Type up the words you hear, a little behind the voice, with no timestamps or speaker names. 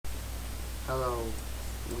Hello,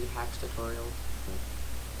 we hacks tutorial,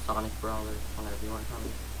 Sonic Brawler, whatever you want to call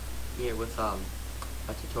me. Here with a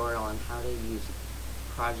tutorial on how to use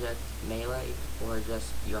Project Melee or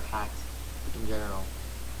just your hacks in general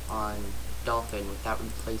on Dolphin without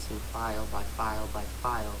replacing file by file by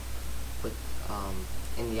file with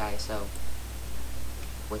in the ISO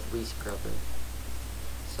with rescrubber.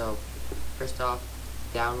 So first off,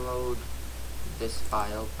 download this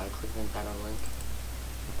file by clicking that on link.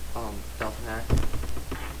 Dolphin hack.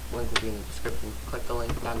 Link will be in the description. Click the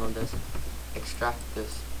link, download this, extract the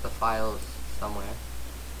files somewhere.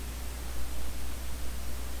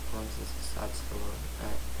 Once this decides to load.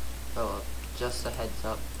 Alright. So just a heads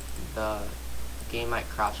up, the game might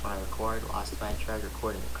crash when I record. Last time I tried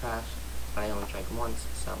recording it crashed, but I only tried once,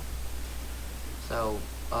 so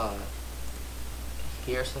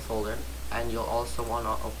here's the folder, and you'll also want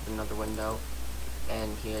to open another window,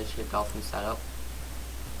 and here's your Dolphin setup.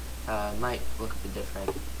 Might look a bit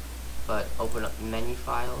different, but open up menu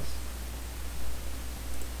files,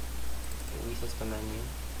 system menu,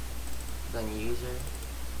 then user,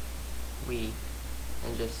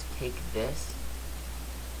 and just take this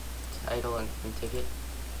title and ticket,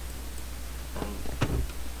 and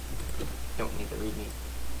don't need the readme,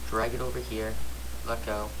 drag it over here, let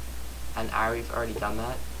go, and I've already done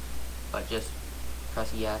that, but just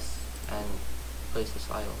press yes and place this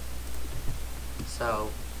file.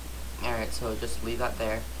 So alright, so just leave that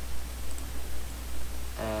there,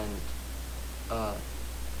 and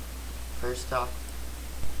first off,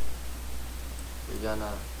 you're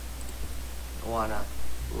gonna wanna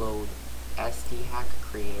load SD Hack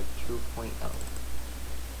Creator 2.0.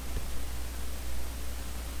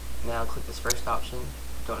 Now click this first option.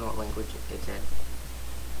 Don't know what language it's in,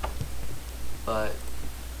 but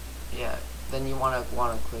yeah, then you wanna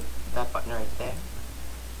click that button right there.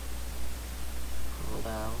 Scroll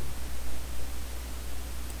down,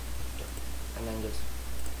 and then just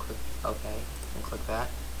click OK, and click that.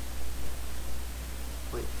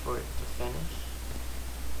 Wait for it to finish.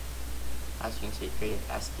 As you can see, it created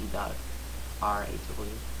sd.raw.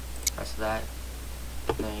 Press that,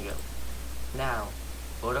 and there you go. Now,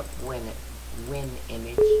 load up win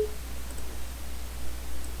image.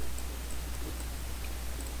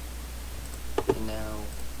 And now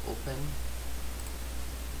open.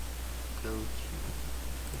 Go to.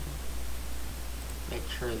 Make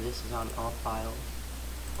sure this is on all files.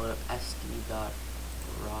 Load up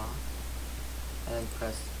sd.raw. And then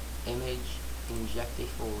press image, inject a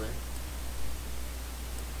folder.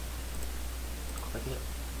 Click it.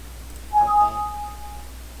 Okay.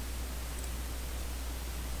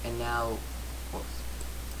 And now, whoops.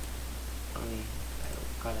 I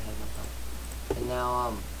got ahead of myself. And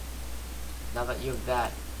now, now that you have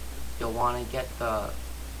that, you'll want to get the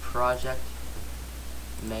Project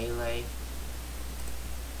Melee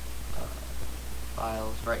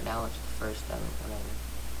files. Right now, it's the first demo, whatever.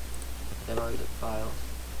 Demo zip files.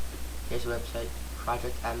 Here's the website,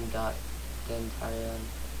 projectm.dentarian,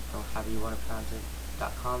 or however you want to pronounce it,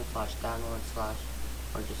 .com/download/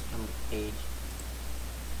 or just come to the page.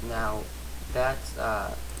 Now that's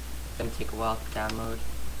gonna take a while to download.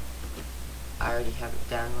 I already have it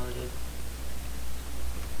downloaded.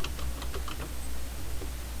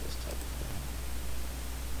 Just type it in.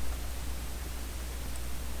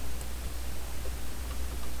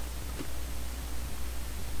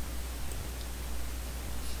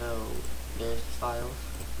 So there's the files.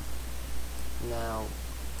 Now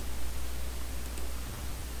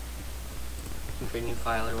you can create a new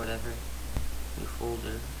file or whatever, new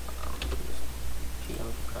folder. Just PM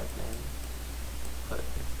the correct name. Put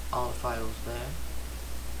all the files there,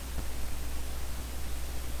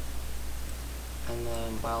 and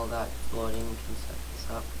then while that's loading, you can set this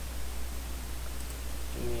up.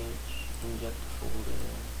 Image, inject the folder,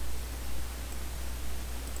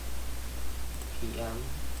 PM.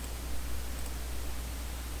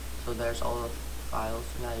 So there's all the files.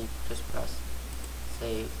 Now you just press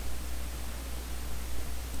save,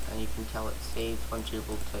 and you can tell it's saved once you're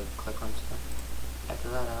able to click on stuff. After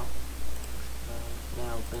that out,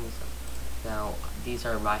 now bring this up. Now these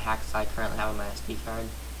are my hacks I currently have on my SD card,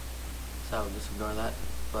 so just ignore that.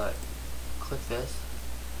 But click this,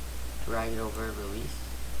 drag it over, release,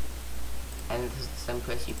 and this is the same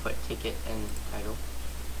place you put ticket and title.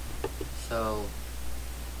 So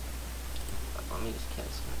let me just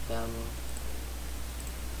cancel it down.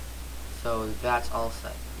 So that's all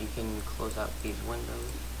set. You can close out these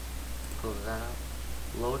windows, close that out,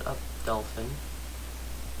 load up Dolphin,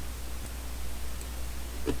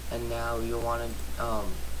 and now you'll want to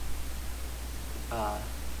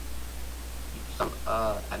some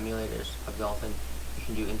emulators of Dolphin. You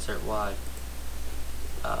can do insert WAD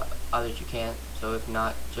others you can't. So if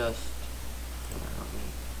not, just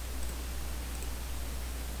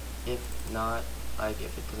like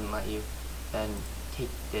if it doesn't let you, then take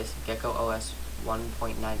this Gecko OS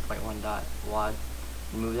 1.9.1.wad,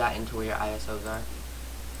 move that into where your ISOs are.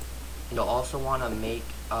 And you'll also want to make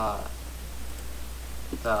the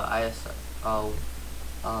ISO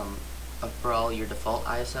of Brawl your default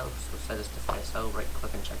ISO. So set as default ISO, right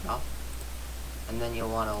click and check it off. And then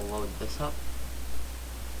you'll want to load this up.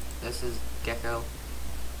 This is Gecko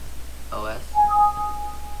OS.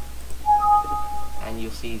 And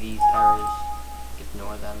you'll see these errors,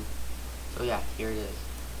 ignore them. So yeah, here it is.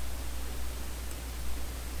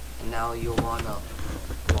 And now you'll want to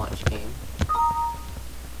launch game.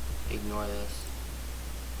 Ignore this.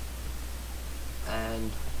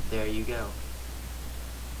 And there you go.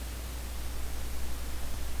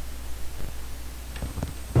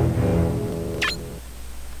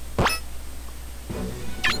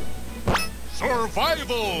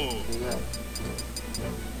 Survival! Yeah.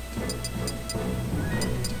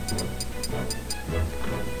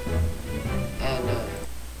 And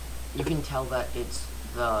you can tell that it's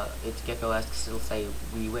Gecko-esque because it'll say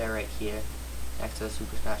WiiWare right here next to the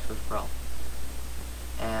Super Smash Bros. Brawl.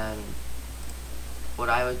 And what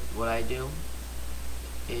I do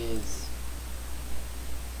is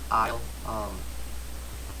I'll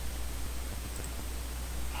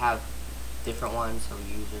have different ones, so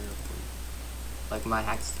user, like my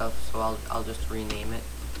hack stuff, so I'll just rename it.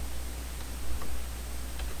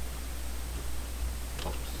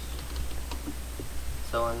 Oops.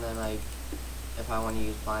 So and then like if I want to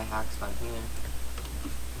use my hacks on here,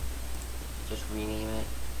 just rename it,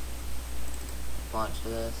 launch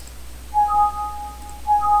this.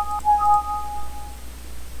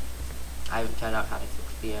 I haven't tried out how to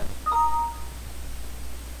fix the error,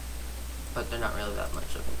 but they're not really that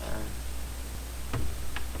much of an error.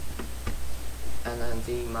 And then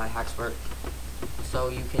see, my hacks work. So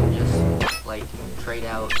you can just like trade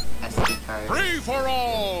out SD cards. Free for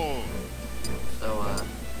all. So